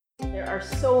There are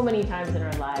so many times in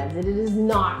our lives that it is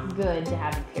not good to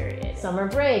have a period. Summer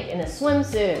break in a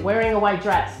swimsuit, wearing a white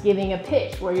dress, giving a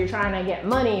pitch where you're trying to get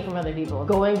money from other people,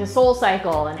 going to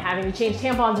SoulCycle and having to change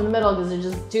tampons in the middle because there's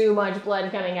just too much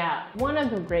blood coming out. One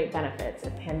of the great benefits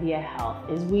of Pandia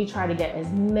Health is we try to get as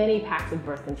many packs of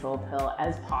birth control pill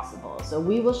as possible. So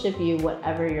we will ship you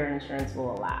whatever your insurance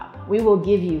will allow. We will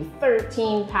give you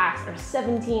 13 packs or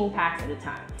 17 packs at a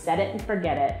time. Set it and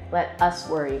forget it. Let us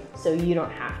worry so you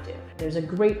don't have to. There's a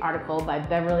great article by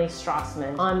Beverly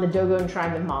Strassman on the Dogon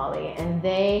tribe in Mali, and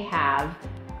they have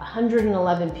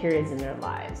 111 periods in their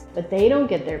lives, but they don't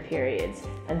get their periods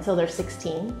until they're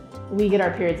 16. We get our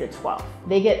periods at 12.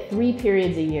 They get 3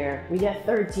 periods a year. We get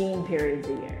 13 periods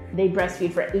a year. They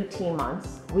breastfeed for 18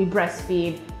 months. We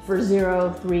breastfeed for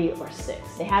 0, 3, or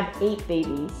 6. They have 8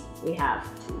 babies. We have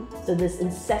 2. So this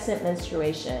incessant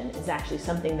menstruation is actually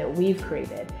something that we've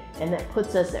created and that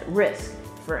puts us at risk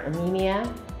for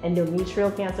anemia,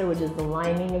 endometrial cancer, which is the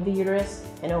lining of the uterus,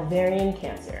 and ovarian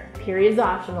cancer. Period's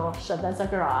optional, shut that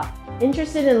sucker off.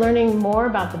 Interested in learning more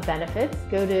about the benefits?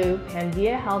 Go to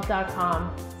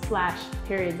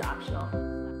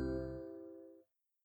pandiahealth.com/periodsoptional.